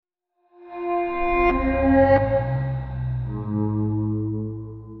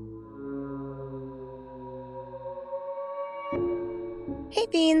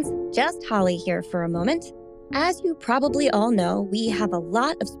Beans, just Holly here for a moment. As you probably all know, we have a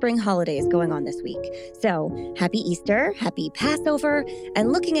lot of spring holidays going on this week. So, happy Easter, happy Passover,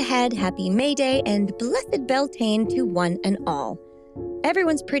 and looking ahead, happy May Day and blessed Beltane to one and all.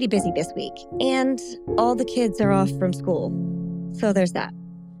 Everyone's pretty busy this week, and all the kids are off from school. So there's that.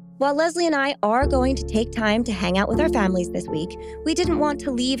 While Leslie and I are going to take time to hang out with our families this week, we didn't want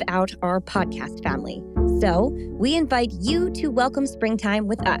to leave out our podcast family. So we invite you to welcome springtime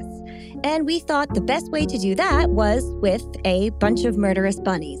with us. And we thought the best way to do that was with a bunch of murderous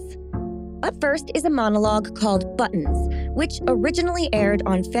bunnies. Up first is a monologue called Buttons, which originally aired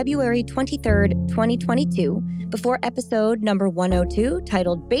on February 23rd, 2022, before episode number 102,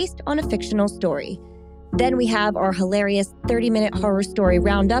 titled Based on a Fictional Story. Then we have our hilarious 30-minute horror story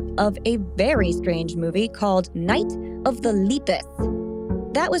roundup of a very strange movie called Night of the Lepus.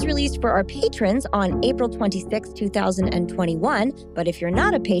 That was released for our patrons on April 26, 2021, but if you're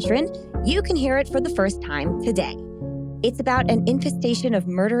not a patron, you can hear it for the first time today. It's about an infestation of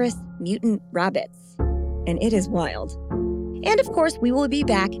murderous mutant rabbits, and it is wild. And of course, we will be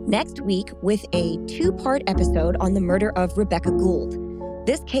back next week with a 2-part episode on the murder of Rebecca Gould.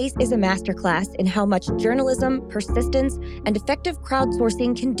 This case is a masterclass in how much journalism, persistence, and effective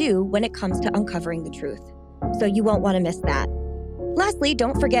crowdsourcing can do when it comes to uncovering the truth. So you won't want to miss that. Lastly,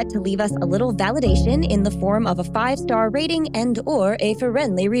 don't forget to leave us a little validation in the form of a 5-star rating and/or a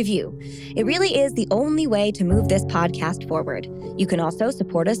friendly review. It really is the only way to move this podcast forward. You can also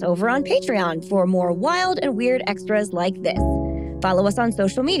support us over on Patreon for more wild and weird extras like this. Follow us on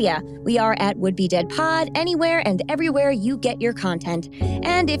social media. We are at Would Be Dead Pod anywhere and everywhere you get your content.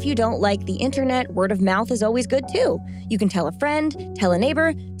 And if you don't like the internet, word of mouth is always good too. You can tell a friend, tell a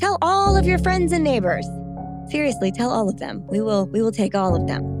neighbor, tell all of your friends and neighbors. Seriously, tell all of them. We will take all of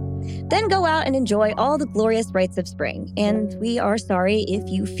them. Then go out and enjoy all the glorious rites of spring. And we are sorry if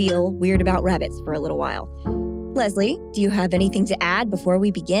you feel weird about rabbits for a little while. Leslie, do you have anything to add before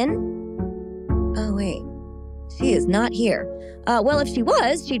we begin? Oh, wait. She is not here. Well, if she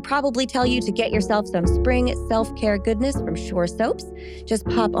was, she'd probably tell you to get yourself some spring self-care goodness from Shore Soaps. Just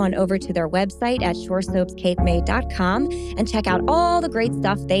pop on over to their website at shoresoapscapemay.com and check out all the great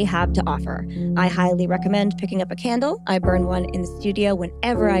stuff they have to offer. I highly recommend picking up a candle. I burn one in the studio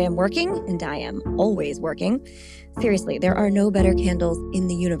whenever I am working, and I am always working. Seriously, there are no better candles in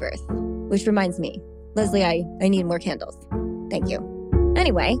the universe. Which reminds me, Leslie, I need more candles. Thank you.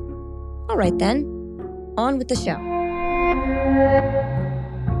 Anyway, all right then, on with the show.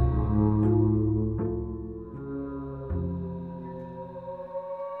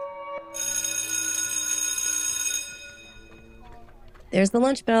 There's the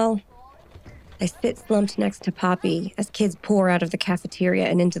lunch bell. I sit slumped next to Poppy as kids pour out of the cafeteria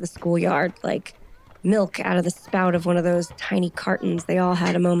and into the schoolyard like milk out of the spout of one of those tiny cartons they all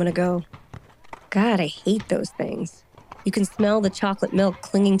had a moment ago. God, I hate those things. You can smell the chocolate milk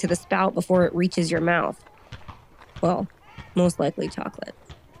clinging to the spout before it reaches your mouth. Well, most likely chocolate.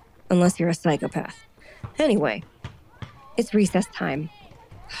 Unless you're a psychopath. Anyway, it's recess time.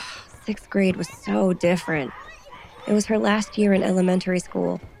 6th grade was so different. It was her last year in elementary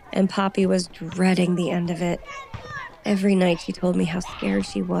school, and Poppy was dreading the end of it. Every night she told me how scared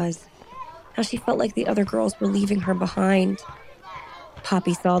she was, how she felt like the other girls were leaving her behind.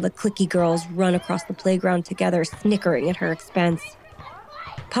 Poppy saw the cliquey girls run across the playground together, snickering at her expense.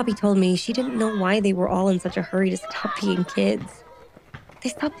 Poppy told me she didn't know why they were all in such a hurry to stop being kids. They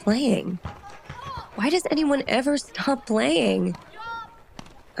stopped playing. Why does anyone ever stop playing?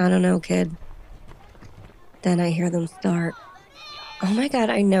 I don't know, kid. Then I hear them start. Oh my God,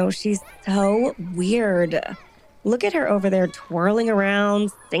 I know, she's so weird. Look at her over there twirling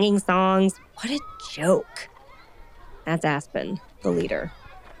around, singing songs. What a joke. That's Aspen, the leader.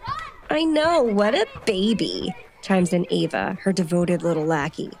 I know, what a baby, chimes in Ava, her devoted little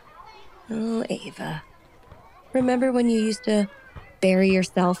lackey. Oh, Ava. Remember when you used to bury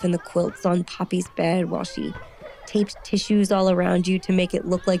yourself in the quilts on Poppy's bed while she taped tissues all around you to make it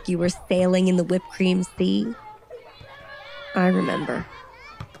look like you were sailing in the whipped cream sea? I remember.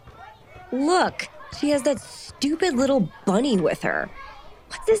 Look, she has that stupid little bunny with her.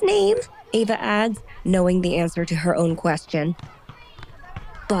 What's his name? Ava adds, knowing the answer to her own question.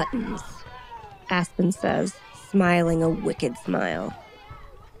 Buttons, Aspen says, smiling a wicked smile.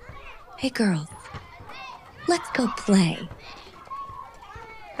 Hey girls, let's go play.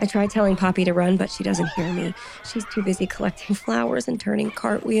 I try telling Poppy to run, but she doesn't hear me. She's too busy collecting flowers and turning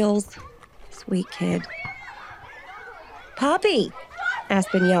cartwheels. Sweet kid. Poppy,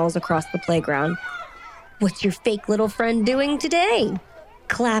 Aspen yells across the playground. What's your fake little friend doing today?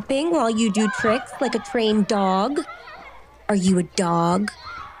 Clapping while you do tricks like a trained dog? Are you a dog,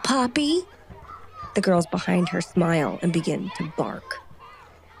 Poppy? The girls behind her smile and begin to bark.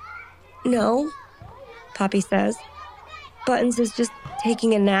 No, Poppy says. Buttons is just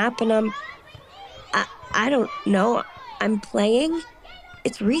taking a nap and I don't know. I'm playing.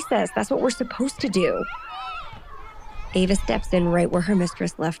 It's recess. That's what we're supposed to do. Ava steps in right where her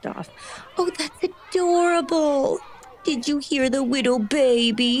mistress left off. Oh, that's adorable. Did you hear the little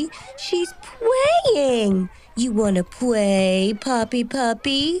baby? She's playing. You want to play,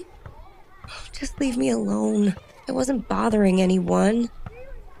 puppy? Just leave me alone. I wasn't bothering anyone.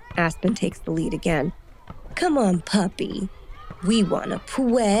 Aspen takes the lead again. Come on, puppy. We want to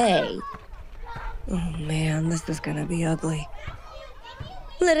play. Oh, man, this is going to be ugly.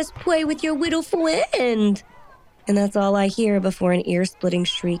 Let us play with your little friend. And that's all I hear before an ear-splitting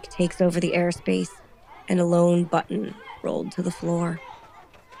shriek takes over the airspace and a lone Button rolled to the floor.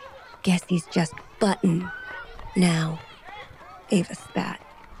 Guess he's just Button now, Ava spat.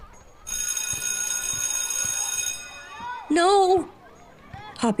 No!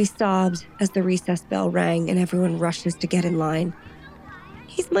 Poppy sobbed as the recess bell rang and everyone rushes to get in line.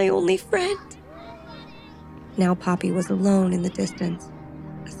 He's my only friend. Now Poppy was alone in the distance,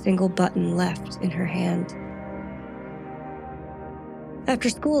 a single button left in her hand. After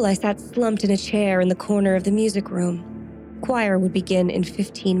school, I sat slumped in a chair in the corner of the music room. Choir would begin in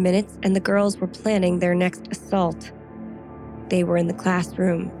 15 minutes, and the girls were planning their next assault. They were in the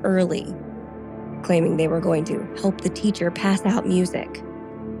classroom early, claiming they were going to help the teacher pass out music.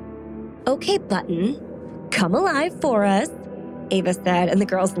 Okay, Button, come alive for us, Ava said, and the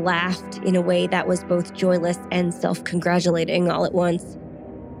girls laughed in a way that was both joyless and self-congratulating all at once.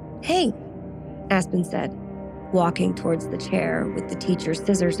 Hey, Aspen said, walking towards the chair with the teacher's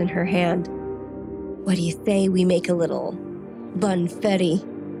scissors in her hand. What do you say we make a little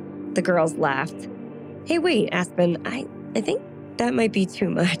bunfetti? The girls laughed. Hey, wait, Aspen, I think that might be too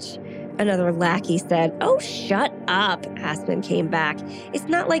much. Another lackey said, Oh, shut up, Aspen came back. It's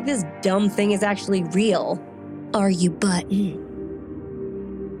not like this dumb thing is actually real. Are you, Button?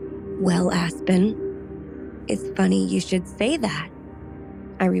 Well, Aspen, it's funny you should say that,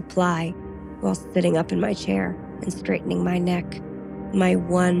 I reply while sitting up in my chair and straightening my neck, my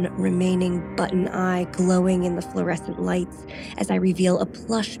one remaining Button eye glowing in the fluorescent lights as I reveal a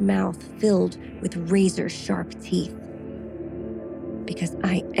plush mouth filled with razor-sharp teeth. Because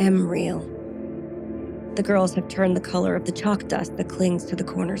I am real. The girls have turned the color of the chalk dust that clings to the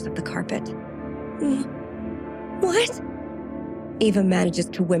corners of the carpet. What? Ava manages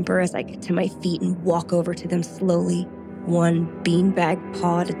to whimper as I get to my feet and walk over to them slowly, one beanbag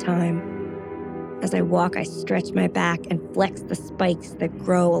paw at a time. As I walk, I stretch my back and flex the spikes that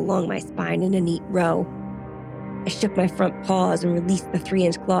grow along my spine in a neat row. I shook my front paws and released the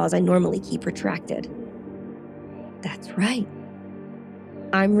 3-inch claws I normally keep retracted. That's right.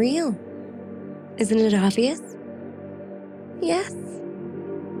 I'm real. Isn't it obvious? Yes.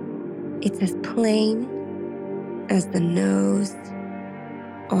 It's as plain as the nose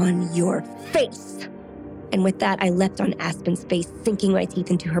on your face. And with that, I leapt on Aspen's face, sinking my teeth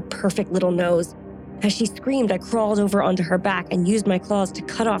into her perfect little nose. As she screamed, I crawled over onto her back and used my claws to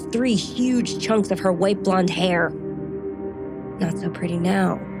cut off 3 huge chunks of her white blonde hair. Not so pretty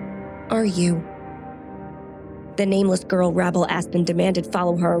now, are you? The nameless girl rabble Aspen demanded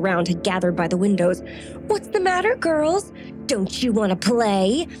follow her around had gathered by the windows. What's the matter, girls? Don't you want to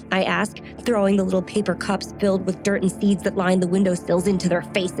play? I asked, throwing the little paper cups filled with dirt and seeds that lined the windowsills into their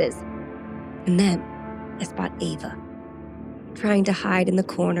faces. And then I spot Ava, trying to hide in the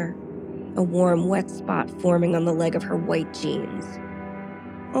corner, a warm, wet spot forming on the leg of her white jeans.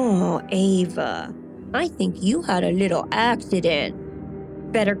 Oh, Ava, I think you had a little accident.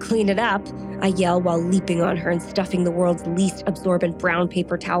 Better clean it up, I yell while leaping on her and stuffing the world's least absorbent brown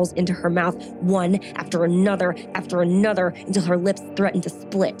paper towels into her mouth, one after another, until her lips threatened to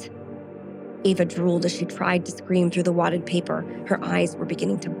split. Ava drooled as she tried to scream through the wadded paper. Her eyes were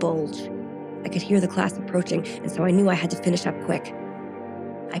beginning to bulge. I could hear the class approaching, and so I knew I had to finish up quick.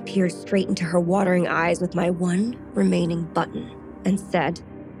 I peered straight into her watering eyes with my one remaining button and said,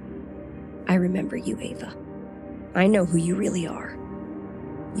 I remember you, Ava. I know who you really are.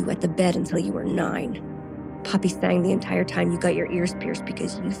 You wet the bed until you were 9. Poppy sang the entire time you got your ears pierced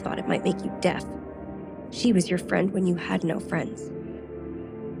because you thought it might make you deaf. She was your friend when you had no friends.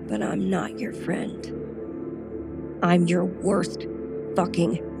 But I'm not your friend. I'm your worst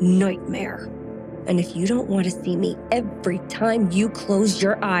fucking nightmare. And if you don't want to see me every time you close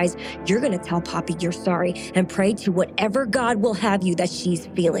your eyes, you're going to tell Poppy you're sorry and pray to whatever God will have you that she's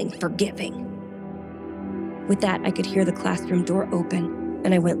feeling forgiving. With that, I could hear the classroom door open,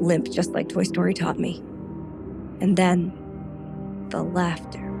 and I went limp just like Toy Story taught me. And then the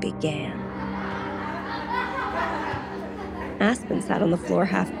laughter began. Aspen sat on the floor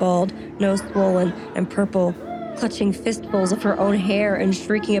half bald, nose swollen and purple, clutching fistfuls of her own hair and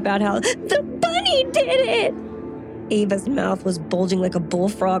shrieking about how the bunny did it. Ava's mouth was bulging like a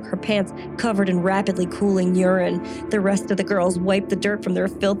bullfrog, her pants covered in rapidly cooling urine. The rest of the girls wiped the dirt from their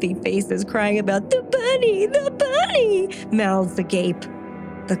filthy faces, crying about the bunny, mouths agape.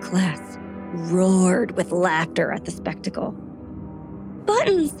 The class roared with laughter at the spectacle.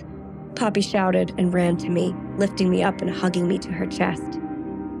 Buttons! Poppy shouted and ran to me, lifting me up and hugging me to her chest.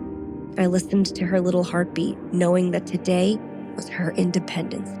 I listened to her little heartbeat, knowing that today was her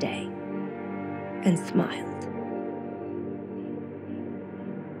Independence Day, and smiled.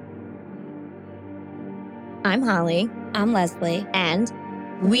 I'm Holly. I'm Leslie. And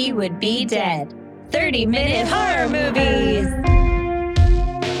we would be dead. 30-minute horror movies!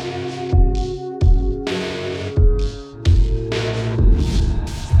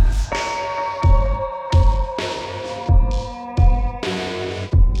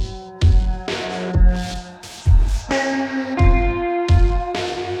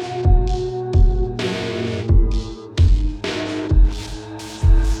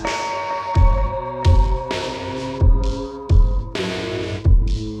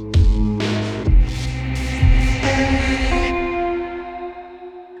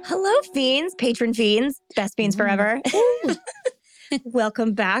 Fiends, patron fiends, best fiends forever.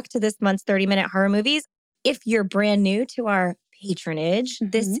 Welcome back to this month's 30-minute horror movies. If you're brand new to our patronage,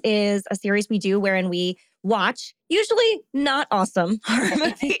 this is a series we do wherein we watch usually not awesome horror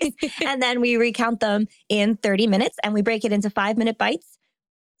movies, and then we recount them in 30 minutes, and we break it into 5-minute bites.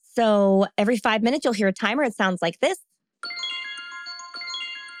 So every 5 minutes, you'll hear a timer. It sounds like this.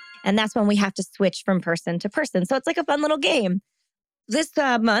 And that's when we have to switch from person to person. So it's like a fun little game. This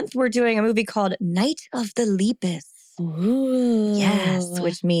month, we're doing a movie called Night of the Lepus. Ooh. Yes,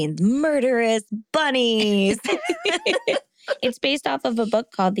 which means murderous bunnies. It's based off of a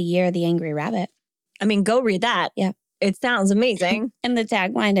book called The Year of the Angry Rabbit. I mean, go read that. Yeah. It sounds amazing. And the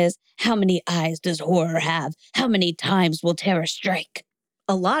tagline is, how many eyes does horror have? How many times will terror strike?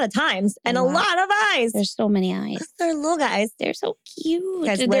 A lot of times and a lot of eyes. There's so many eyes. They're little guys. They're so cute.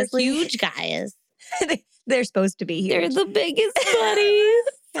 Guys, They're Leslie, huge guys. They're supposed to be huge. They're the biggest bunnies.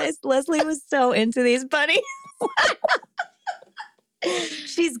 Guys, Leslie was so into these bunnies.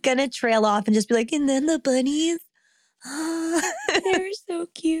 She's gonna trail off and just be like, and then the bunnies. They're so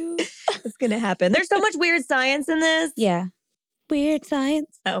cute. It's gonna happen. There's so much weird science in this. Yeah. Weird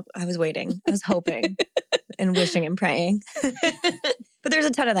science. Oh, I was waiting. I was hoping and wishing and praying. But there's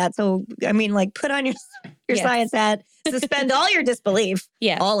a ton of that. So, I mean, like, put on your science hat, suspend all your disbelief.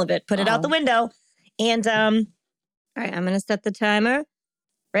 Yeah. All of it. Put it out the window. And, all right, I'm going to set the timer.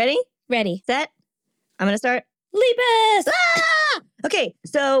 Ready? Ready. Set. I'm going to start. Lepus! Ah! Okay,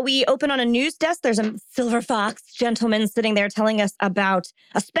 so we open on a news desk. There's a silver fox gentleman sitting there telling us about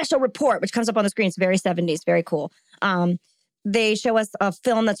a special report, which comes up on the screen. It's very 70s, very cool. They show us a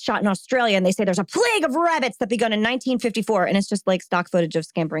film that's shot in Australia, and they say there's a plague of rabbits that begun in 1954, and it's just like stock footage of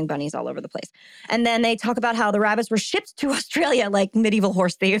scampering bunnies all over the place. And then they talk about how the rabbits were shipped to Australia like medieval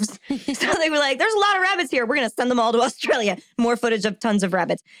horse thieves. So they were like, there's a lot of rabbits here. We're going to send them all to Australia. More footage of tons of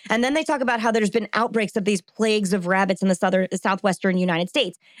rabbits. And then they talk about how there's been outbreaks of these plagues of rabbits in the southwestern United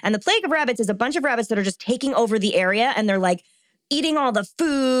States. And the plague of rabbits is a bunch of rabbits that are just taking over the area, and they're like, eating all the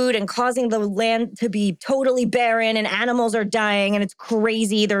food and causing the land to be totally barren, and animals are dying, and it's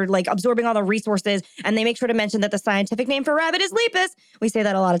crazy. They're like absorbing all the resources, and they make sure to mention that the scientific name for rabbit is Lepus. We say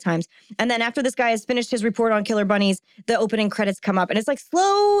that a lot of times. And then after this guy has finished his report on killer bunnies, the opening credits come up, and it's like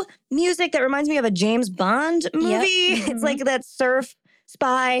slow music that reminds me of a James Bond movie. Yep. It's like that surf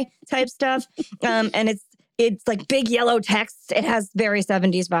spy type stuff. And it's like big yellow text. It has very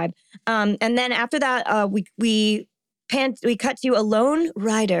 70s vibe. And then after that, we cut to a lone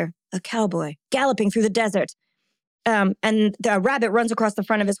rider, a cowboy, galloping through the desert. And the rabbit runs across the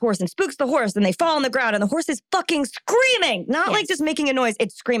front of his horse and spooks the horse, and they fall on the ground, and the horse is fucking screaming. Not like just making a noise,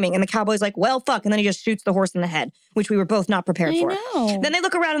 it's screaming. And the cowboy's like, well, fuck. And then he just shoots the horse in the head, which we were both not prepared for. Know. Then they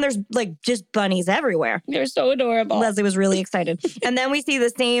look around, and there's like just bunnies everywhere. They're so adorable. Leslie was really excited. And then we see the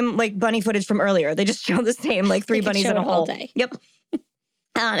same like bunny footage from earlier. They just show the same like 3 bunnies in a hole. Day. Yep.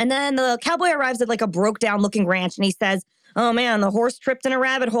 And then the cowboy arrives at like a broke down looking ranch, and he says, oh man, the horse tripped in a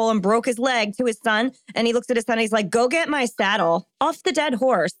rabbit hole and broke his leg, to his son. And he looks at his son and he's like, go get my saddle off the dead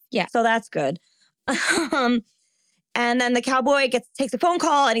horse. Yeah. So that's good. And then the cowboy takes a phone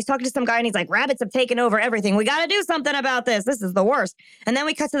call and he's talking to some guy and he's like, rabbits have taken over everything. We got to do something about this. This is the worst. And then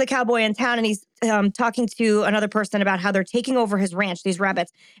we cut to the cowboy in town and he's talking to another person about how they're taking over his ranch, these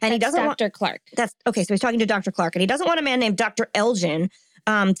rabbits. And he doesn't Dr. Clark. That's okay. So he's talking to Dr. Clark and he doesn't want a man named Dr. Elgin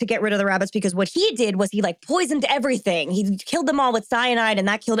to get rid of the rabbits because what he did was he like poisoned everything. He killed them all with cyanide and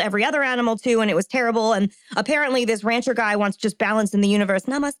that killed every other animal too. And it was terrible. And apparently this rancher guy wants just balance in the universe.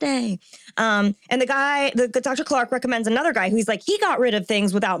 Namaste. And the guy, the Dr. Clark recommends another guy who's like, he got rid of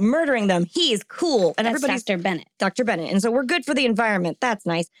things without murdering them. He's cool. And That's everybody's Dr. Bennett. Dr. Bennett. And so we're good for the environment. That's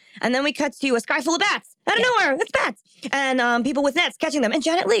nice. And then we cut to a sky full of bats. Out of nowhere, it's bats. And people with nets catching them. And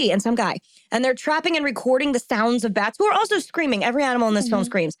Janet Leigh and some guy. And they're trapping and recording the sounds of bats who are also screaming. Every animal in this film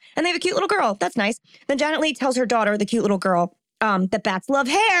screams. And they have a cute little girl. That's nice. Then Janet Leigh tells her daughter, the cute little girl, that bats love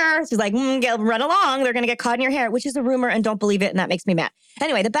hair. She's like, run along. They're going to get caught in your hair, which is a rumor and don't believe it. And that makes me mad.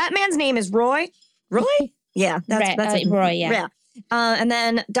 Anyway, the Batman's name is Roy. Roy? Yeah. That's Roy, yeah. And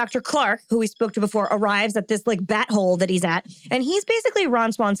then Dr. Clark, who we spoke to before, arrives at this like bat hole that he's at. And he's basically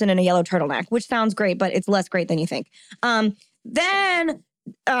Ron Swanson in a yellow turtleneck, which sounds great, but it's less great than you think. Then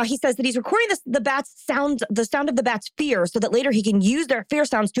he says that he's recording the sound of the bats' fear so that later he can use their fear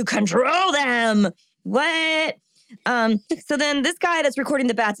sounds to control them. What? So then this guy that's recording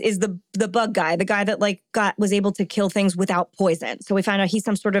the bats is the bug guy, the guy that like was able to kill things without poison. So we found out he's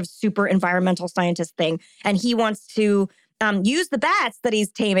some sort of super environmental scientist thing. And he wants to use the bats that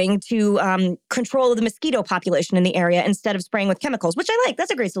he's taming to control the mosquito population in the area instead of spraying with chemicals, which I like.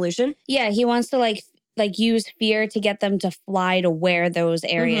 That's a great solution. Yeah, he wants to like use fear to get them to fly to where those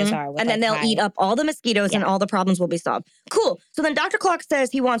areas are. And then they'll eat up all the mosquitoes and all the problems will be solved. Cool. So then Dr. Clark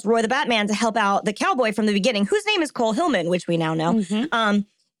says he wants Roy the Batman to help out the cowboy from the beginning, whose name is Cole Hillman, which we now know.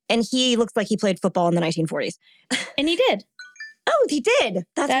 And he looks like he played football in the 1940s. And he did. Oh, he did.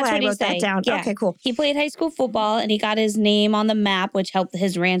 That's why I wrote that down. Yeah. Okay, cool. He played high school football and he got his name on the map, which helped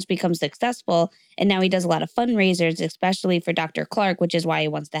his ranch become successful. And now he does a lot of fundraisers, especially for Dr. Clark, which is why he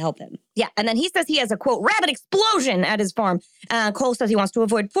wants to help him. Yeah. And then he says he has a, quote, rabbit explosion at his farm. Cole says he wants to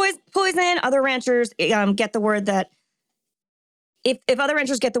avoid poison. Other ranchers get the word that if other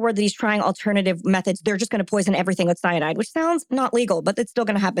ranchers get the word that he's trying alternative methods, they're just going to poison everything with cyanide, which sounds not legal, but it's still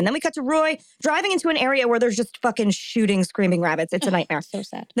going to happen. Then we cut to Roy driving into an area where there's just fucking shooting, screaming rabbits. It's a nightmare. So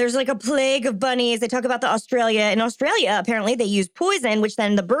sad. There's like a plague of bunnies. They talk about Australia. In Australia, apparently, they use poison, which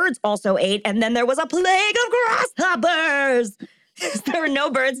then the birds also ate. And then there was a plague of grasshoppers. There were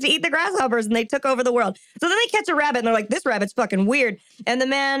no birds to eat the grasshoppers, and they took over the world. So then they catch a rabbit, and they're like, this rabbit's fucking weird. And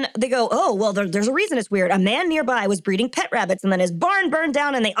they go, oh, well, there's a reason it's weird. A man nearby was breeding pet rabbits, and then his barn burned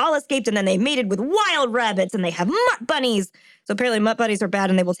down, and they all escaped, and then they mated with wild rabbits, and they have mutt bunnies. So apparently mutt bunnies are bad,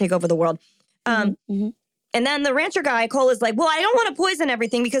 and they will take over the world. And then the rancher guy, Cole, is like, well, I don't want to poison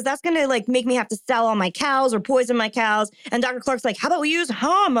everything because that's going to like make me have to sell all my cows or poison my cows. And Dr. Clark's like, how about we use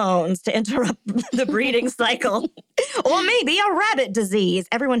hormones to interrupt the breeding cycle? Or maybe a rabbit disease.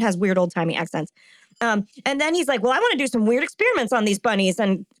 Everyone has weird old-timey accents. And then he's like, well, I want to do some weird experiments on these bunnies.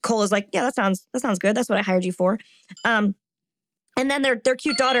 And Cole is like, yeah, that sounds good. That's what I hired you for. And then their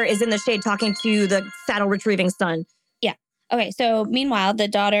cute daughter is in the shade talking to the saddle retrieving son. Yeah. Okay. So meanwhile, the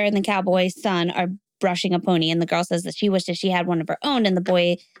daughter and the cowboy's son are brushing a pony, and the girl says that she wishes she had one of her own, and the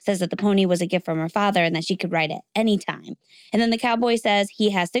boy says that the pony was a gift from her father and that she could ride it anytime. And then the cowboy says he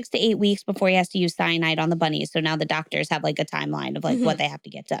has 6 to 8 weeks before he has to use cyanide on the bunnies. So now the doctors have like a timeline of like what they have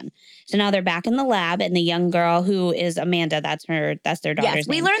to get done. So now they're back in the lab, and the young girl who is Amanda, that's their daughter's name. Yes,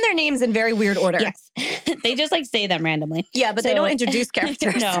 we learn their names in very weird order. Yes. They just like say them randomly. Yeah, but they don't introduce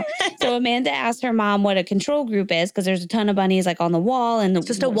characters. No. So Amanda asked her mom what a control group is because there's a ton of bunnies like on the wall. And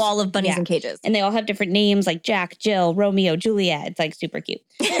just a wall of bunnies in cages. And they all have different names like Jack, Jill, Romeo, Juliet. It's like super cute.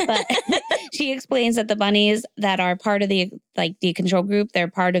 But she explains that the bunnies that are part of the control group, they're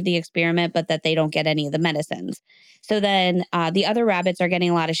part of the experiment, but that they don't get any of the medicines. So then the other rabbits are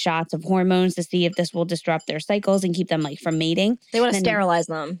getting a lot of shots of hormones to see if this will disrupt their cycles and keep them like from mating. They want to sterilize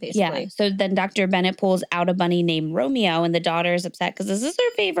them, basically. Yeah. So then Dr. Bennett pulls out a bunny named Romeo, and the daughter is upset because this is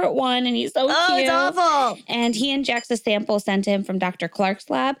her favorite one, and he's so cute. Oh, it's awful. And he injects a sample sent to him from Dr. Clark's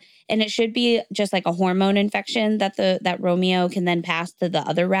lab, and it should be just like a hormone infection that Romeo can then pass to the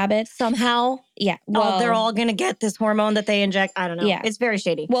other rabbits. Somehow? Yeah. Well, they're all going to get this hormone that they inject. I don't know. Yeah. It's very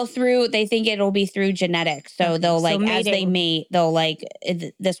shady. Well, they think it'll be through genetics. So they'll as they mate, they'll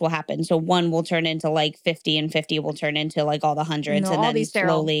this will happen. So one will turn into like 50 and 50 will turn into like all the hundreds and then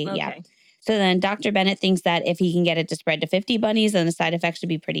slowly. Okay. Yeah. So then Dr. Bennett thinks that if he can get it to spread to 50 bunnies, then the side effects should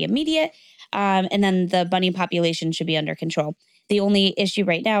be pretty immediate. And then the bunny population should be under control. The only issue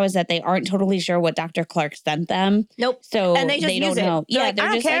right now is that they aren't totally sure what Dr. Clark sent them. Nope. So And they just don't use it. know. They're Yeah, like, they're "I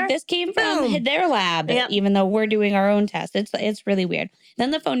don't just care." like, this came from Boom. their lab, Yep. even though we're doing our own test. It's really weird.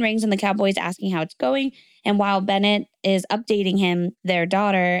 Then the phone rings and the cowboy's asking how it's going. And while Bennett is updating him, their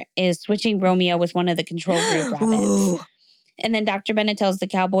daughter is switching Romeo with one of the control group rabbits. Ooh. And then Dr. Bennett tells the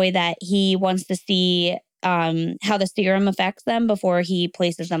cowboy that he wants to see how the serum affects them before he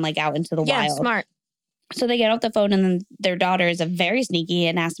places them like out into the Yeah, wild. smart. So they get off the phone and then their daughter is very sneaky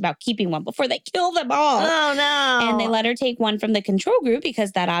and asks about keeping one before they kill them all. Oh, no. And they let her take one from the control group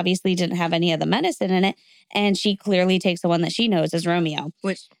because that obviously didn't have any of the medicine in it. And she clearly takes the one that she knows is Romeo.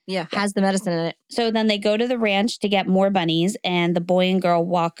 Which, has the medicine in it. So then they go to the ranch to get more bunnies. And the boy and girl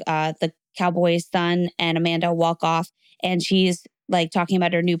walk, the cowboy's son and Amanda walk off. And she's like talking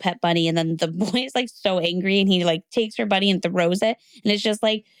about her new pet bunny. And then the boy is like so angry and he like takes her bunny and throws it. And it's just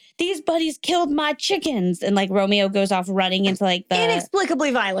like, these bunnies killed my chickens. And like Romeo goes off running into like the inexplicably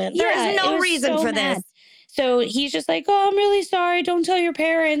violent. There is no reason for this. So he's just like, oh, I'm really sorry. Don't tell your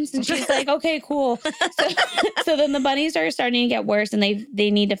parents. And she's like, okay, cool. So then the bunnies are starting to get worse and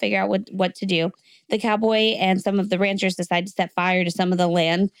they need to figure out what to do. The cowboy and some of the ranchers decide to set fire to some of the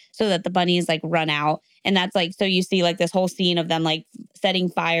land so that the bunnies like run out. And that's like, so you see like this whole scene of them like setting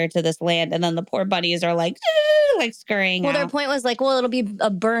fire to this land. And then the poor bunnies are like scurrying out. Their point was like, well, it'll be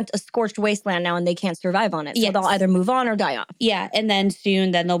a scorched wasteland now and they can't survive on it. So they'll either move on or die off. Yeah. And then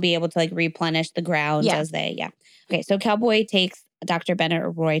soon they'll be able to like replenish the grounds as they, Okay. So Cowboy takes Dr. Bennett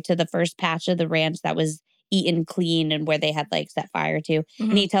or Roy to the first patch of the ranch that was eaten clean and where they had like set fire to. Mm-hmm.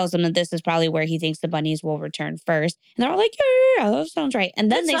 And he tells them that this is probably where he thinks the bunnies will return first. And they're all like, yeah, that sounds right.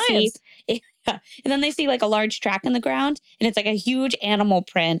 And then they see like a large track in the ground and it's like a huge animal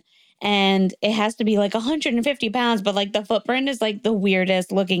print. And it has to be like 150 pounds, but like the footprint is like the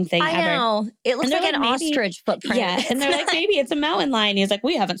weirdest looking thing ever. I know. It looks like an ostrich footprint. Yeah. And they're like, maybe it's a mountain lion. He's like,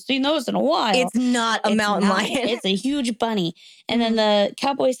 we haven't seen those in a while. It's not a mountain lion. It's a huge bunny. And then the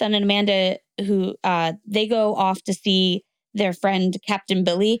cowboy son and Amanda, who they go off to see their friend Captain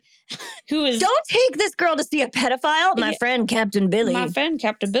Billy, who is... Don't take this girl to see a pedophile. My friend Captain Billy. My friend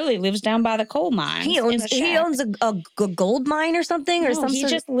Captain Billy lives down by the coal mine. He owns a gold mine or something? No, he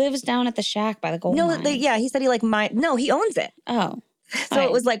just lives down at the shack by the gold mine. He said he he owns it. Oh. So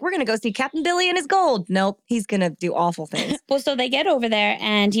it was like, we're going to go see Captain Billy and his gold. Nope, he's going to do awful things. Well, so they get over there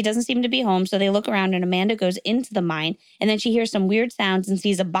and he doesn't seem to be home. So they look around and Amanda goes into the mine and then she hears some weird sounds and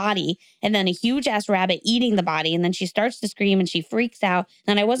sees a body and then a huge ass rabbit eating the body. And then she starts to scream and she freaks out.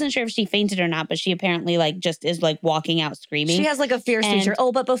 And I wasn't sure if she fainted or not, but she apparently like just is like walking out screaming. She has like a fear seizure.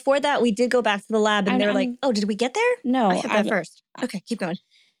 Oh, but before that, we did go back to the lab and they're like, oh, did we get there? No. I hit that first. Okay, keep going.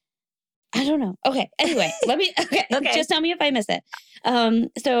 I don't know. Okay. Anyway, okay. Just tell me if I miss it.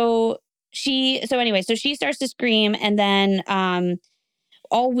 So she starts to scream and then,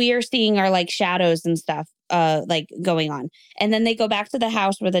 all we're seeing are like shadows and stuff, like going on. And then they go back to the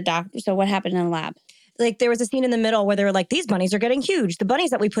house where the doctor, so what happened in the lab? Like there was a scene in the middle where they were like, these bunnies are getting huge. The bunnies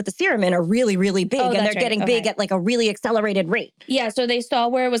that we put the serum in are really, really big. And they're getting big at like a really accelerated rate. Yeah. So they saw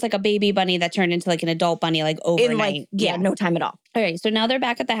where it was like a baby bunny that turned into like an adult bunny like overnight. No time at all. All right. So now they're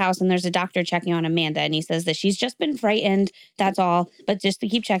back at the house and there's a doctor checking on Amanda. And he says that she's just been frightened. That's all. But just to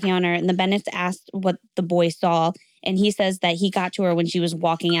keep checking on her. And the Bennetts asked what the boy saw. And he says that he got to her when she was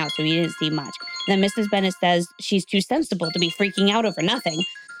walking out. So he didn't see much. And then Mrs. Bennett says she's too sensible to be freaking out over nothing.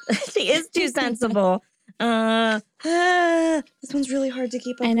 She is too sensible. This one's really hard to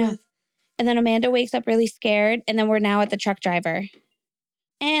keep up with. And then Amanda wakes up really scared. And then we're now at the truck driver.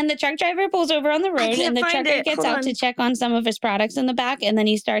 And the truck driver pulls over on the road and the trucker gets out to check on some of his products in the back. And then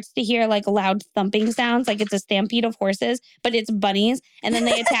he starts to hear like loud thumping sounds, like it's a stampede of horses, but it's bunnies. And then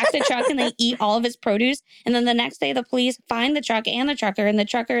they attack the truck and they eat all of his produce. And then the next day, the police find the truck and the trucker, and the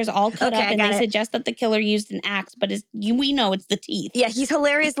trucker is all cut up. And they suggest that the killer used an axe, but we know it's the teeth. Yeah, he's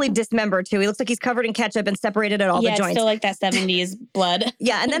hilariously dismembered too. He looks like he's covered in ketchup and separated at all the joints. Yeah, still like that 70s blood.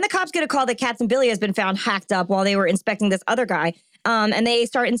 Yeah, and then the cops get a call that Captain Billy has been found hacked up while they were inspecting this other guy. And they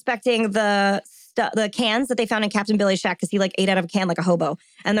start inspecting the cans that they found in Captain Billy's shack because he like ate out of a can like a hobo.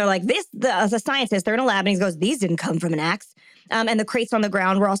 And they're like, the scientist, they're in a lab and he goes, these didn't come from an axe. And the crates on the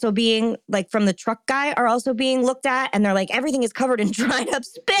ground were also being, like from the truck guy, are also being looked at. And they're like, everything is covered in dried up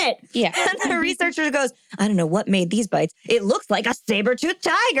spit. Yeah. And the researcher goes, I don't know what made these bites. It looks like a saber-toothed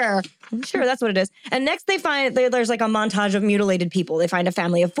tiger. I'm sure that's what it is. And next they find, there's like a montage of mutilated people. They find a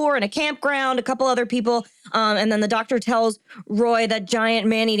family of 4 in a campground, a couple other people. And then the doctor tells Roy that giant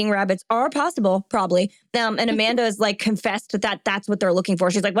man-eating rabbits are possible, probably. And Amanda is like confessed that that's what they're looking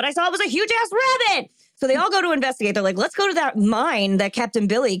for. She's like, what I saw was a huge-ass rabbit. So they all go to investigate. They're like, let's go to that mine that Captain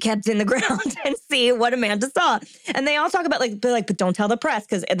Billy kept in the ground and see what Amanda saw. And they all talk about but don't tell the press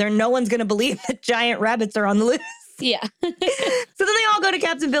because no one's going to believe that giant rabbits are on the loose. Yeah. So then they all go to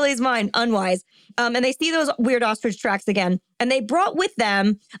Captain Billy's mine, unwise. And they see those weird ostrich tracks again. And they brought with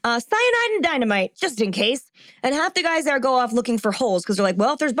them cyanide and dynamite, just in case. And half the guys there go off looking for holes because they're like,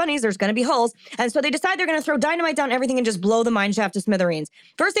 well, if there's bunnies, there's going to be holes. And so they decide they're going to throw dynamite down everything and just blow the mine shaft to smithereens.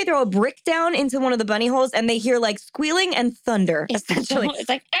 First, they throw a brick down into one of the bunny holes and they hear like squealing and thunder, essentially. It's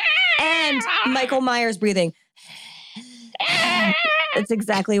like, and Michael Myers breathing. It's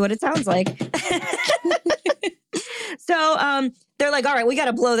exactly what it sounds like. So they're like, all right, we got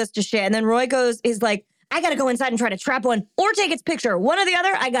to blow this to shit. And then Roy is like, I got to go inside and try to trap one or take its picture. One or the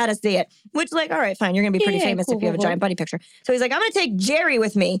other, I got to see it. Which all right, fine. You're going to be pretty famous if you have a giant bunny picture. So he's like, I'm going to take Jerry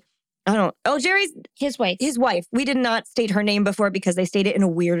with me. Jerry's his wife. His wife. We did not state her name before because they stayed it in a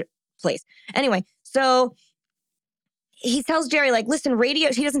weird place. Anyway, so he tells Jerry, like, listen,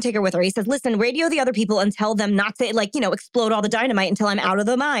 she doesn't take her with her. He says, listen, radio the other people and tell them not to, explode all the dynamite until I'm out of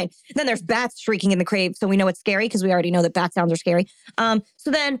the mine. And then there's bats shrieking in the cave, so we know it's scary because we already know that bat sounds are scary.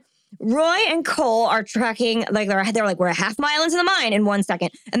 So then Roy and Cole are tracking, they're like, we're a half mile into the mine in 1 second.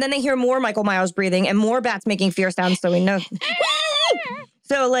 And then they hear more Michael Myers breathing and more bats making fear sounds, so we know.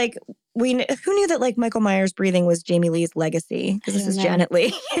 So, who knew that Michael Myers breathing was Jamie Lee's legacy? Because this is Janet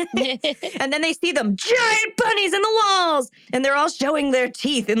Leigh. And then they see them giant bunnies in the walls, and they're all showing their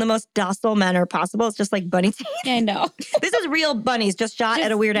teeth in the most docile manner possible. It's just like bunny teeth. I know. This is real bunnies just shot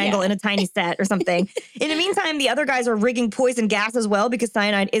at a weird angle in a tiny set or something. In the meantime, the other guys are rigging poison gas as well because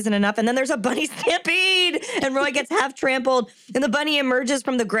cyanide isn't enough. And then there's a bunny stampede, and Roy gets half trampled, and the bunny emerges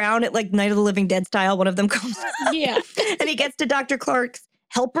from the ground at Night of the Living Dead style. One of them comes up. Yeah. And he gets to Dr. Clark's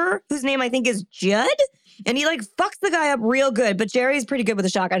helper, whose name I think is Judd. And he fucks the guy up real good. But Jerry's pretty good with a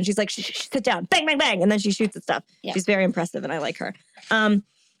shotgun. She's like, shh, sit down. Bang, bang, bang. And then she shoots at stuff. Yeah. She's very impressive and I like her.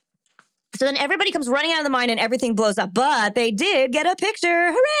 So then everybody comes running out of the mine and everything blows up. But they did get a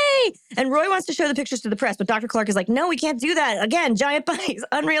picture. Hooray! And Roy wants to show the pictures to the press. But Dr. Clark is like, no, we can't do that. Again, giant bunnies.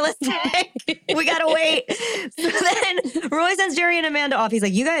 Unrealistic. We got to wait. So then Roy sends Jerry and Amanda off. He's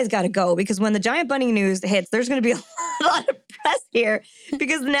like, you guys got to go. Because when the giant bunny news hits, there's going to be a lot of press here.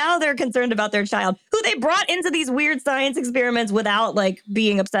 Because now they're concerned about their child, who they brought into these weird science experiments without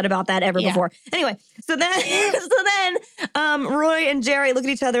being upset about that ever before. Anyway, so then Roy and Jerry look at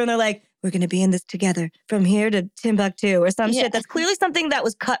each other and they're like, we're going to be in this together from here to Timbuktu or some shit. That's clearly something that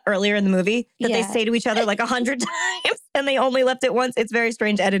was cut earlier in the movie that they say to each other 100 times and they only left it once. It's a very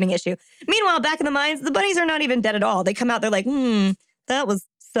strange editing issue. Meanwhile, back in the mines, the bunnies are not even dead at all. They come out, they're like, that was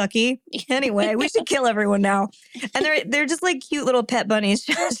sucky. Anyway, we should kill everyone now. And they're just cute little pet bunnies.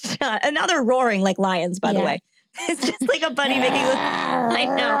 And now they're roaring like lions, by the way. It's just like a bunny making I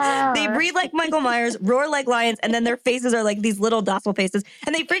know. They breathe like Michael Myers, roar like lions, and then their faces are like these little docile faces.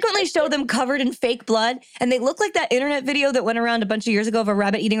 And they frequently show them covered in fake blood. And they look like that internet video that went around a bunch of years ago of a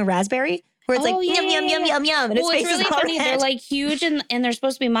rabbit eating a raspberry. Where it's yum, yum, yum, yum, yum. And its face it's really is all funny. red. They're huge and they're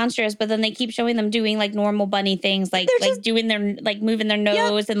supposed to be monstrous, but then they keep showing them doing normal bunny things, doing their, moving their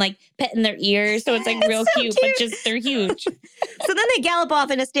nose and petting their ears. So it's real so cute, but just they're huge. So then they gallop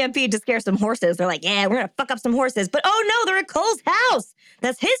off in a stampede to scare some horses. They're like, yeah, we're going to fuck up some horses. But oh no, they're at Cole's house.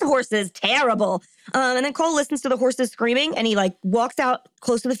 That's his horses. Terrible. And then Cole listens to the horses screaming and he walks out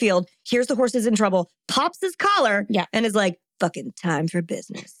close to the field, hears the horses in trouble, pops his collar and is like, fucking time for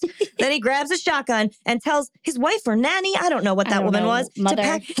business. Then he grabs a shotgun and tells his wife or nanny, I don't know what that woman was, mother.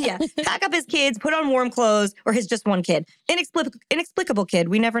 to pack up his kids, put on warm clothes, or his just one kid. Inexplicable kid.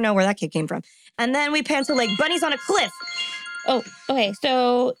 We never know where that kid came from. And then we pan to bunnies on a cliff. Oh, okay.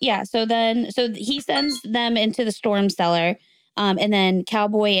 So he sends them into the storm cellar. And then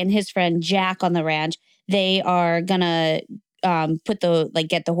Cowboy and his friend Jack on the ranch, they are gonna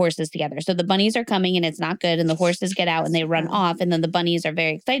get the horses together. So the bunnies are coming and it's not good. And the horses get out and they run off. And then the bunnies are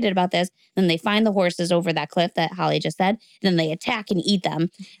very excited about this. Then they find the horses over that cliff that Holly just said. And then they attack and eat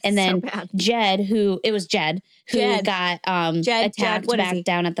them. And then Jed, who got attacked back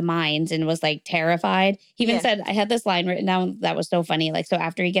down at the mines and was terrified. He even said, I had this line written down that was so funny. So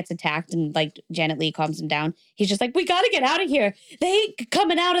after he gets attacked and Janet Leigh calms him down, he's just like, we got to get out of here. They ain't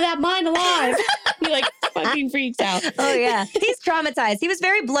coming out of that mine alive. He fucking freaks out. Oh yeah. He's traumatized. He was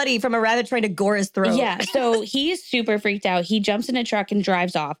very bloody from a rabbit trying to gore his throat. Yeah. So he's super freaked out. He jumps in a truck and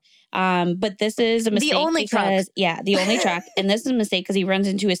drives off. But this is a mistake. The only truck. Yeah, the only truck. And this is a mistake because he runs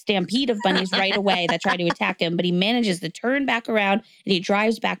into a stampede of bunnies right away that try to attack him. But he manages to turn back around and he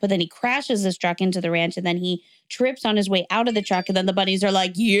drives back. But then he crashes his truck into the ranch and then he trips on his way out of the truck. And then the bunnies are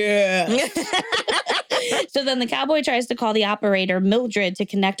like, yeah. So then the cowboy tries to call the operator, Mildred, to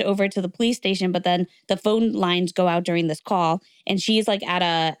connect over to the police station, but then the phone lines go out during this call, and she's like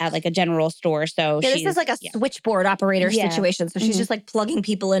at like a general store. So this is like a switchboard operator situation. So she's just like plugging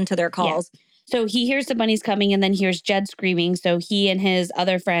people into their calls. Yeah. So he hears the bunnies coming and then hears Jed screaming. So he and his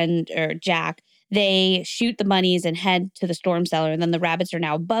other friend, or Jack, they shoot the bunnies and head to the storm cellar. And then the rabbits are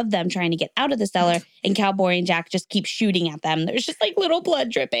now above them trying to get out of the cellar. And Cowboy and Jack just keep shooting at them. There's just like little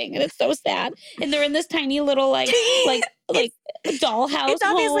blood dripping. And it's so sad. And they're in this tiny little like dollhouse. It's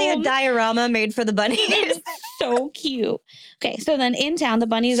obviously a diorama made for the bunnies. It's so cute. Okay, so then in town, the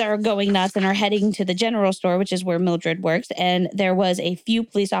bunnies are going nuts and are heading to the general store, which is where Mildred works. And there was a few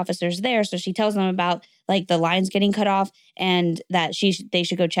police officers there. So she tells them about like the lines getting cut off and that they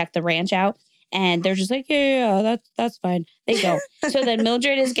should go check the ranch out. And they're just like, yeah, that's fine. They go. So then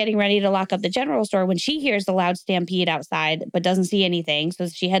Mildred is getting ready to lock up the general store when she hears the loud stampede outside, but doesn't see anything. So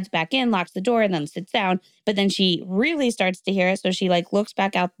she heads back in, locks the door, and then sits down. But then she really starts to hear it. So she like looks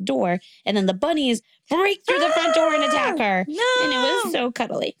back out the door, and then the bunnies break through the front door and attack her. No. And it was so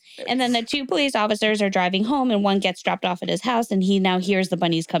cuddly. And then the two police officers are driving home, and one gets dropped off at his house, and he now hears the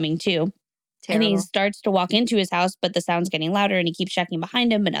bunnies coming too. Terrible. And he starts to walk into his house, but the sound's getting louder and he keeps checking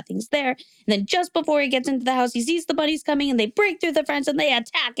behind him, but nothing's there. And then just before he gets into the house, he sees the bunnies coming and they break through the fence and they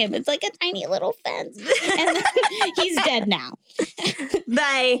attack him. It's like a tiny little fence. And he's dead now.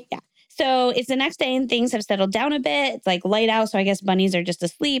 Bye. Yeah. So it's the next day and things have settled down a bit. It's like light out. So I guess bunnies are just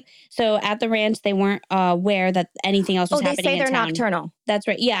asleep. So at the ranch, they weren't aware that anything else was happening in town. They say they're nocturnal. That's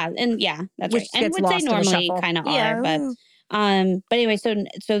right. Yeah. And yeah, that's Which right. And gets which lost they normally kind of are. But anyway, so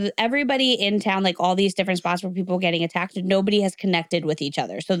everybody in town, like all these different spots where people are getting attacked, nobody has connected with each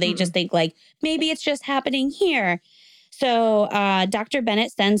other. So they just think like, maybe it's just happening here. So Dr.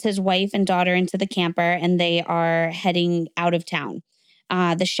 Bennett sends his wife and daughter into the camper and they are heading out of town.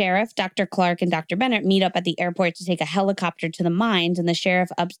 The sheriff, Dr. Clark, and Dr. Bennett meet up at the airport to take a helicopter to the mines, and the sheriff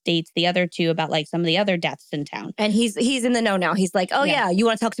updates the other two about like some of the other deaths in town. And he's in the know now. He's like, oh yeah, you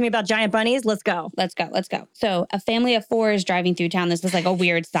want to talk to me about giant bunnies? Let's go. Let's go. So a family of 4 is driving through town. This is like a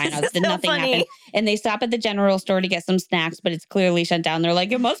weird sign of so nothing funny. happened. And they stop at the general store to get some snacks, but it's clearly shut down. They're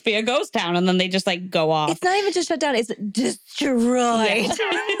like, it must be a ghost town. And then they just like go off. It's not even just shut down. It's destroyed. Yeah.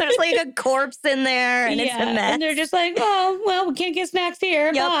 There's like a corpse in there and it's a mess. And they're just like, oh, well, we can't get snacks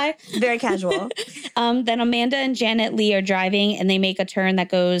here. Yep. Bye. Very casual. Then Amanda and Janet Lee are driving and they make a turn that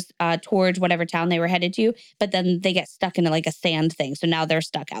goes towards whatever town they were headed to. But then they get stuck in like a sand thing. So now they're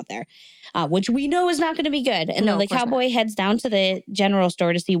stuck out there, which we know is not going to be good. And then the cowboy heads down to the general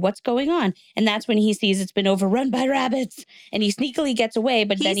store to see what's going on. And that's when he sees it's been overrun by rabbits. And he sneakily gets away.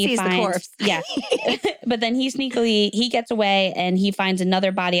 But then he sees finds the corpse. Yeah. But then he gets away and he finds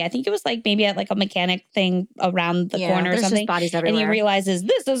another body. I think it was like maybe at like a mechanic thing around the corner or something. Just bodies everywhere. And he realizes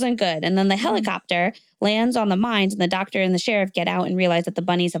this isn't good. And then the helicopter lands on the mines and the doctor and the sheriff get out and realize that the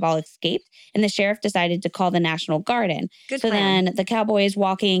bunnies have all escaped. And the sheriff decided to call the National Guard in. Good so plan. Then the cowboy is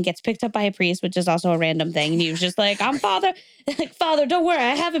walking and gets picked up by a priest, which is also a random thing. And he was just like, I'm Father. Like, Father, don't worry,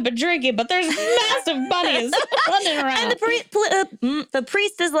 I haven't been drinking, but there's massive bunnies running around. And the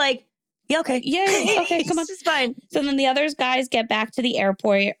priest is like, yeah, okay. Yeah, okay, come on. This is fine. So then the other guys get back to the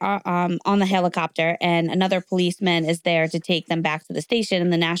airport on the helicopter, and another policeman is there to take them back to the station,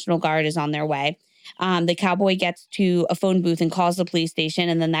 and the National Guard is on their way. The cowboy gets to a phone booth and calls the police station,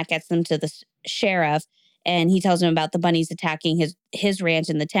 and then that gets them to the sheriff, and he tells him about the bunnies attacking his ranch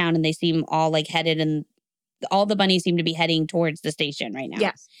in the town, and they seem all like headed, and all the bunnies seem to be heading towards the station right now.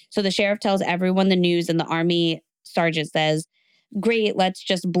 Yes. So the sheriff tells everyone the news, and the army sergeant says, great, let's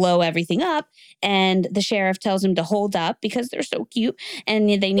just blow everything up. And the sheriff tells him to hold up because they're so cute and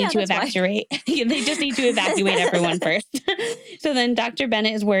they need to evacuate. They just need to evacuate everyone first. So then Dr.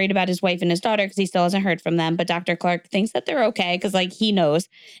 Bennett is worried about his wife and his daughter because he still hasn't heard from them. But Dr. Clark thinks that they're okay because like he knows.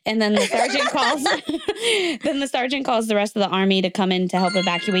 And then the sergeant calls the rest of the army to come in to help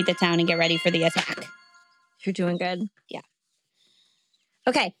evacuate the town and get ready for the attack. You're doing good. Yeah.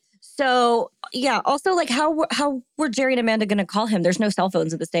 Okay. So, yeah, also, like, how were Jerry and Amanda going to call him? There's no cell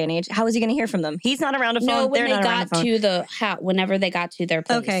phones at this day and age. How is he going to hear from them? He's not around a phone. No, when They're they not got to the house, whenever they got to their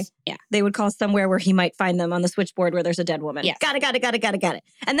place. Okay. Yeah. They would call somewhere where he might find them on the switchboard where there's a dead woman. Yes. Got it.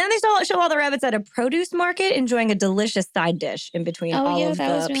 And then they show all the rabbits at a produce market enjoying a delicious side dish in between all of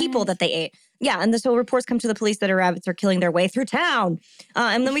the people that they ate. Yeah, and so reports come to the police that rabbits are killing their way through town.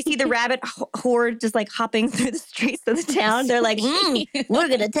 And then we see the rabbit horde just like hopping through the streets of the town. They're like, we're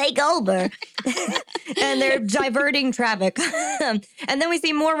going to take over. And they're diverting traffic. And then we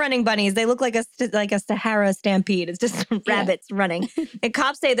see more running bunnies. They look like a Sahara stampede. It's just rabbits running. And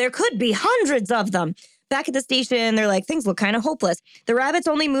cops say there could be hundreds of them. back at the station, they're like, things look kind of hopeless. The rabbits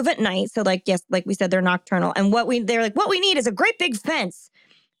only move at night. So like, yes, like we said, they're nocturnal. And what we need is a great big fence.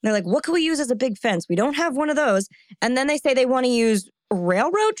 They're like, what can we use as a big fence? We don't have one of those. And then they say they want to use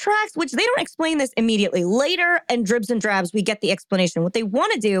railroad tracks, which they don't explain this immediately. Later, in dribs and drabs, we get the explanation. What they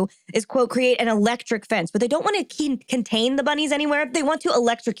want to do is, quote, create an electric fence, but they don't want to contain the bunnies anywhere. They want to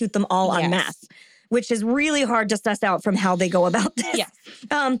electrocute them all en masse, which is really hard to suss out from how they go about this. Yes.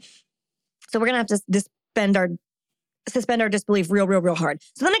 So we're going to have to suspend our disbelief real hard.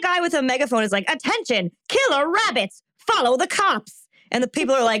 So then a guy with a megaphone is like, attention, killer rabbits, follow the cops. And the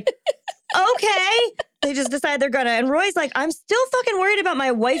people are like, okay. They just decide they're gonna. And Roy's like, I'm still fucking worried about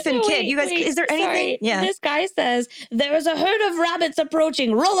my wife and kid. You guys, is there anything? Sorry. Yeah. This guy says, there is a herd of rabbits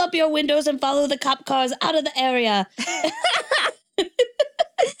approaching. Roll up your windows and follow the cop cars out of the area.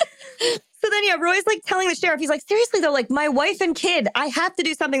 So then, yeah, Roy's like telling the sheriff, he's like, seriously though, like my wife and kid, I have to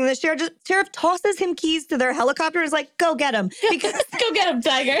do something. And the sheriff tosses him keys to their helicopter and is like, go get him. Because go get him,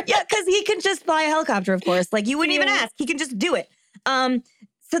 Tiger. Yeah, because he can just fly a helicopter, of course. Like you wouldn't even ask. He can just do it.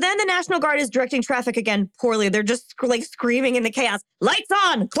 So then the National Guard is directing traffic again poorly. They're just like screaming in the chaos. Lights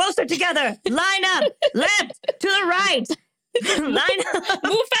on, closer together, line up, left, to the right, line up.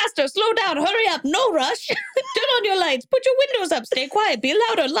 Move faster, slow down, hurry up, no rush. Turn on your lights, put your windows up, stay quiet, be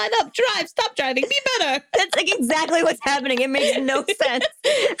louder, line up, drive, stop driving, be better. That's like exactly what's happening. It makes no sense.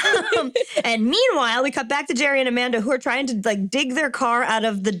 And meanwhile, we cut back to Jerry and Amanda who are trying to like dig their car out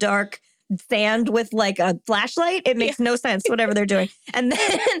of the dark sand with like a flashlight. It makes no sense, whatever they're doing. And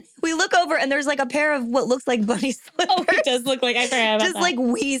then we look over and there's like a pair of what looks like bunny slippers. Oh, it does look like I forgot about just that. Like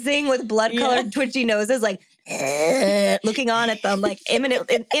wheezing with blood-colored twitchy noses, like looking on at them like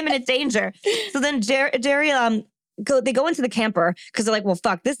imminent danger. So then Jerry they go into the camper because they're like, well,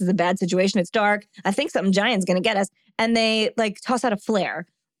 fuck, this is a bad situation. It's dark. I think something giant's gonna get us. And they like toss out a flare.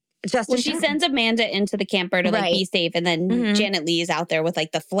 She sends Amanda into the camper to like be safe, and then Janet Lee is out there with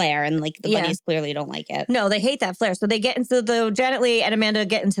like the flare, and like the bunnies clearly don't like it. No, they hate that flare. So they get into Janet Lee and Amanda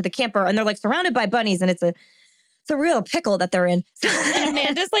get into the camper, and they're like surrounded by bunnies, and it's a real pickle that they're in. And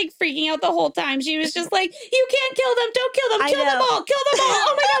Amanda's like freaking out the whole time. She was just like, "You can't kill them! Don't kill them! Kill them all! Kill them all!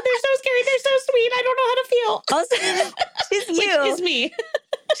 Oh my god, they're so scary! They're so sweet! I don't know how to feel." Also, she's you. Which is me.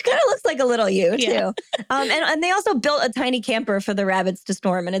 She kind of looks like a little you, too. And they also built a tiny camper for the rabbits to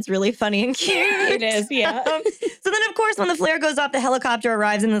storm, and it's really funny and cute. It is, yeah. So then, of course, when the flare goes off, the helicopter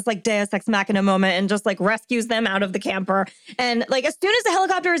arrives in this, like, Deus Ex Machina moment and just, like, rescues them out of the camper. And, like, as soon as the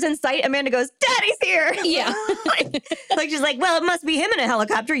helicopter is in sight, Amanda goes, Daddy's here! Yeah. like, she's like, well, it must be him in a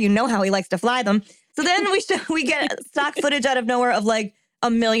helicopter. You know how he likes to fly them. So then we get stock footage out of nowhere of, like,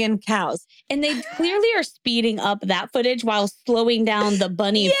 1 million cows. And they clearly are speeding up that footage while slowing down the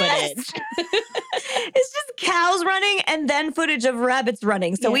bunny footage. It's just cows running and then footage of rabbits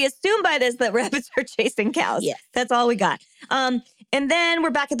running. So we assume by this that rabbits are chasing cows. Yes. That's all we got. And then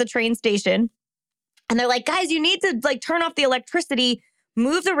we're back at the train station. And they're like, guys, you need to like turn off the electricity,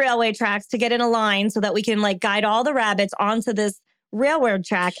 move the railway tracks to get in a line so that we can like guide all the rabbits onto this railroad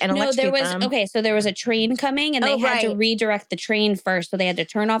track and electrocute them. Okay, so there was a train coming and they had to redirect the train first. So they had to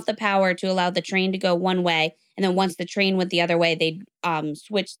turn off the power to allow the train to go one way. And then once the train went the other way, they'd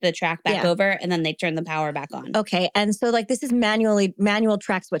switch the track back over and then they turn the power back on. Okay. And so like this is manual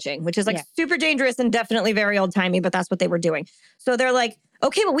track switching, which is like super dangerous and definitely very old timey, but that's what they were doing. So they're like,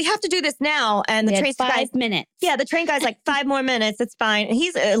 okay, well, we have to do this now. And the train guy's 5 minutes. Yeah, the train guy's like 5 more minutes. It's fine. And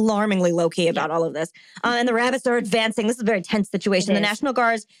he's alarmingly low key about all of this. And the rabbits are advancing. This is a very tense situation. The National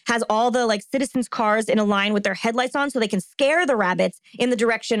Guard has all the like citizens' cars in a line with their headlights on so they can scare the rabbits in the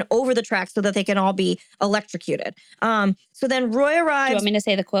direction over the tracks so that they can all be electrocuted. So then Roy arrives. Do you want me to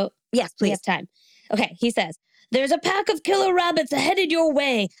say the quote? Yes, please. We have time. Okay, he says, "There's a pack of killer rabbits headed your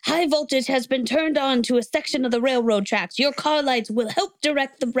way. High voltage has been turned on to a section of the railroad tracks. Your car lights will help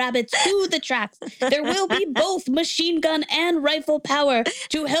direct the rabbits to the tracks. There will be both machine gun and rifle power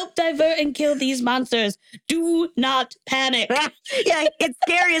to help divert and kill these monsters. Do not panic." Yeah, it's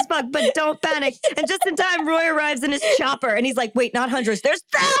scary as fuck, but don't panic. And just in time, Roy arrives in his chopper, and he's like, wait, not hundreds. There's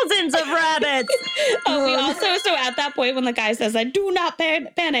thousands of rabbits. We also, so at that point when the guy says, I do not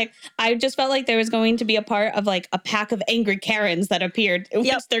panic, I just felt like there was going to be a part of like a pack of angry Karens that appeared.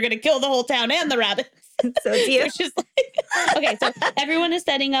 Yes, they're going to kill the whole town and the rabbits. So it's you. Which is like, okay, so everyone is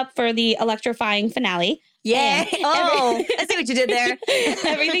setting up for the electrifying finale. Yeah. I see what you did there.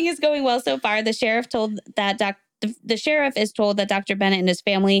 Everything is going well so far. The sheriff is told that Dr. Bennett and his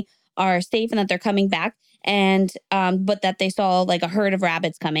family are safe and that they're coming back, and but that they saw like a herd of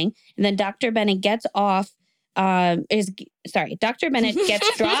rabbits coming. And then Dr. Bennett gets off Dr. Bennett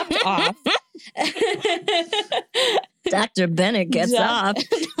gets dropped off. Dr. Bennett gets off.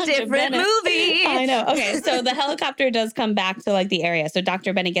 Different movie. I know. Okay, so the helicopter does come back to like the area. So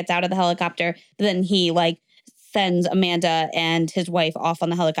Dr. Bennett gets out of the helicopter, but then he like sends Amanda and his wife off on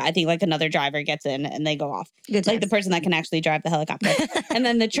the helicopter. I think like another driver gets in and they go off. Good like the person that can actually drive the helicopter. And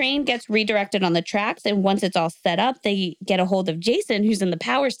then the train gets redirected on the tracks. And once it's all set up, they get a hold of Jason, who's in the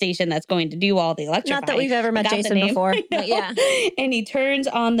power station that's going to do all the electrifying. Not that we've ever met Jason before. But yeah. And he turns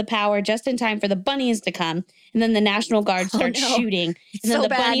on the power just in time for the bunnies to come. And then the National Guard starts shooting. It's and then so the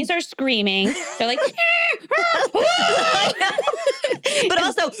bad. bunnies are screaming. They're like, but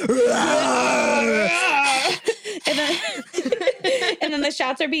also, and then the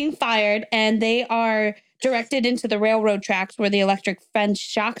shots are being fired and they are directed into the railroad tracks where the electric fence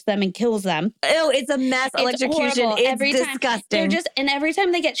shocks them and kills them. Ew, it's a mass electrocution. Horrible. It's disgusting. And every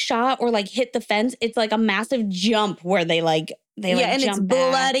time they get shot or like hit the fence, it's like a massive jump where they and jump it's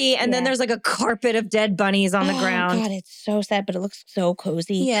bloody, and then there's like a carpet of dead bunnies on the ground. God, it's so sad, but it looks so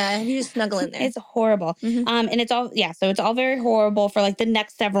cozy. Yeah, you just snuggle in there. It's horrible. Mm-hmm. And it's all so it's all very horrible for like the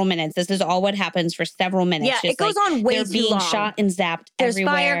next several minutes. This is all what happens for several minutes. Yeah, just it goes on way they're too being long. shot and zapped There's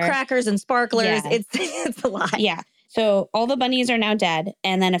everywhere. firecrackers and sparklers. Yeah. It's a lot. Yeah. So all the bunnies are now dead.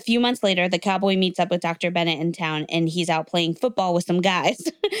 And then a few months later, the cowboy meets up with Dr. Bennett in town and he's out playing football with some guys.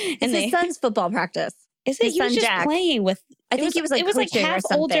 And his son's football practice. Is it? His He was son just Jack. playing with. I think he was like it was like coaching or half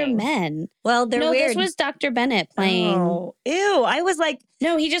something. older men. Well, they're weird. This was Dr. Bennett playing. Oh, ew. I was like,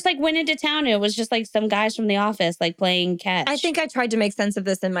 no, he just like went into town. It was just like some guys from the office like playing catch. I think I tried to make sense of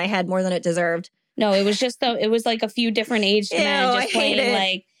this in my head more than it deserved. No, it was just it was like a few different aged men just I hate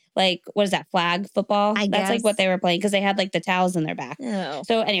playing like what is that, flag football? I That's like guess. what they were playing because they had like the towels in their back. Oh.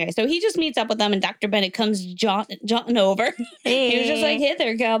 So anyway, so he just meets up with them and Dr. Bennett comes jaunting over. Hey. He was just like, "Hey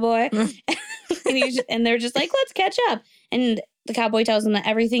there, cowboy," and they're just like, "Let's catch up." And the cowboy tells him that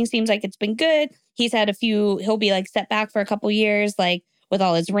everything seems like it's been good. He's had he'll be like set back for a couple years, like with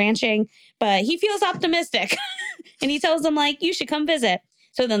all his ranching, but he feels optimistic. And he tells them like, "You should come visit."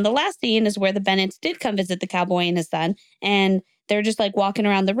 So then the last scene is where the Bennetts did come visit the cowboy and his son, and they're just like walking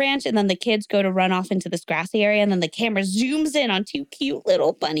around the ranch, and then the kids go to run off into this grassy area, and then the camera zooms in on two cute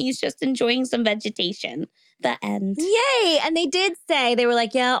little bunnies just enjoying some vegetation. The end. Yay! And they did say, they were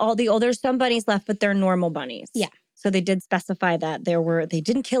like, yeah, there's some bunnies left, but they're normal bunnies. Yeah. So they did specify that they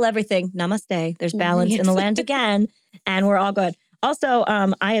didn't kill everything. Namaste. There's balance in the land again, and we're all good. Also,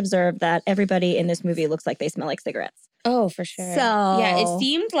 I observed that everybody in this movie looks like they smell like cigarettes. Oh, for sure. So yeah, it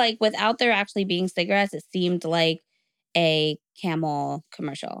seemed like without there actually being cigarettes, it seemed like a Camel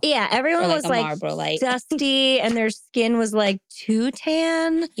commercial. Yeah, everyone was like Marlboro Light. dusty, and their skin was like too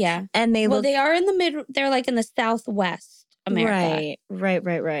tan. Yeah, and they are in the mid. They're like in the Southwest America.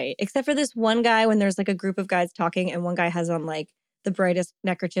 Right. Except for this one guy when there's like a group of guys talking, and one guy has on like the brightest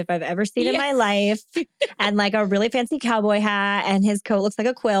neckerchief I've ever seen in my life, and like a really fancy cowboy hat, and his coat looks like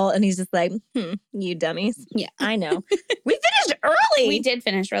a quilt, and he's just like, you dummies. Yeah, I know. We finished early. We did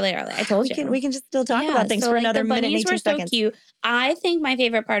finish really early. I told you. We can just still talk about things for another minute and 18 seconds. So cute. I think my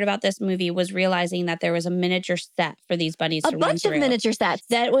favorite part about this movie was realizing that there was a miniature set for these bunnies to run through. A bunch of miniature sets.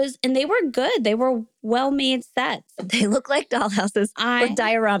 And they were good. They were well-made sets. They look like dollhouses or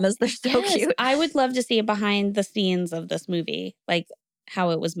dioramas. They're so cute. I would love to see behind the scenes of this movie, like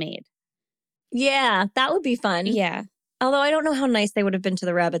how it was made. Yeah, that would be fun. Yeah. Although I don't know how nice they would have been to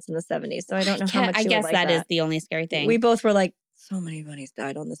the rabbits in the 70s. So I don't know how much I you guess would like that is the only scary thing. We both were like, so many bunnies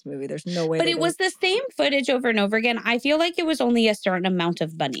died on this movie. There's no way. But it was the same footage over and over again. I feel like it was only a certain amount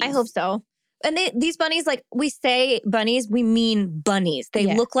of bunnies. I hope so. And these bunnies, like we say bunnies, we mean bunnies.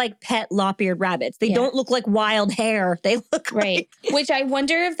 They look like pet lop-eared rabbits. They don't look like wild hair. They look right. Which I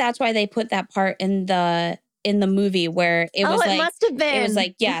wonder if that's why they put that part in the movie where it was it must have been. It was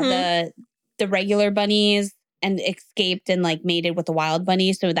like, the regular bunnies and escaped and like mated with the wild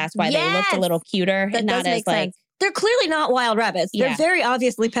bunnies. So that's why they looked a little cuter. That and does not make as like sense. They're clearly not wild rabbits. They're very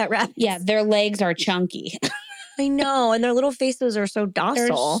obviously pet rabbits. Yeah, their legs are chunky. I know. And their little faces are so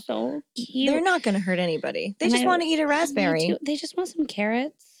docile. They're so cute. They're not going to hurt anybody. They just want to eat a raspberry. They just want some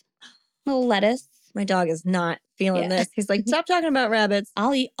carrots, a little lettuce. My dog is not feeling this. He's like, stop talking about rabbits.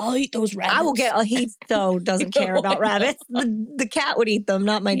 I'll eat those rabbits. I will get, he so doesn't care about rabbits. The cat would eat them,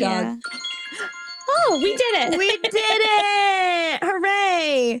 not my dog. Oh, we did it. We did it.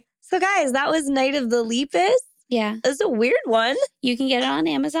 Hooray. So guys, that was Night of the Lepus. Yeah. It's a weird one. You can get it on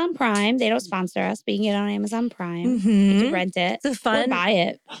Amazon Prime. They don't sponsor us, but you can get it on Amazon Prime. Mm-hmm. You can rent it. It's fun. Or buy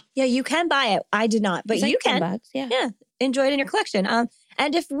it. Yeah, you can buy it. I did not, but it's like you can. $10, yeah. Yeah. Enjoy it in your collection.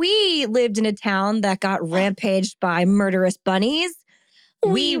 And if we lived in a town that got rampaged by murderous bunnies,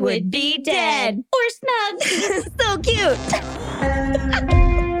 we would be dead. Or snug. So cute.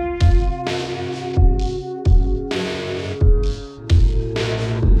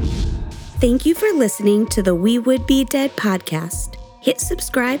 Thank you for listening to the We Would Be Dead podcast. Hit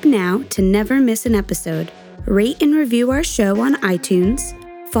subscribe now to never miss an episode. Rate and review our show on iTunes.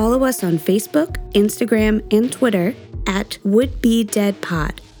 Follow us on Facebook, Instagram, and Twitter at Would Be Dead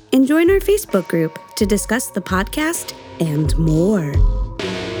Pod. And join our Facebook group to discuss the podcast and more.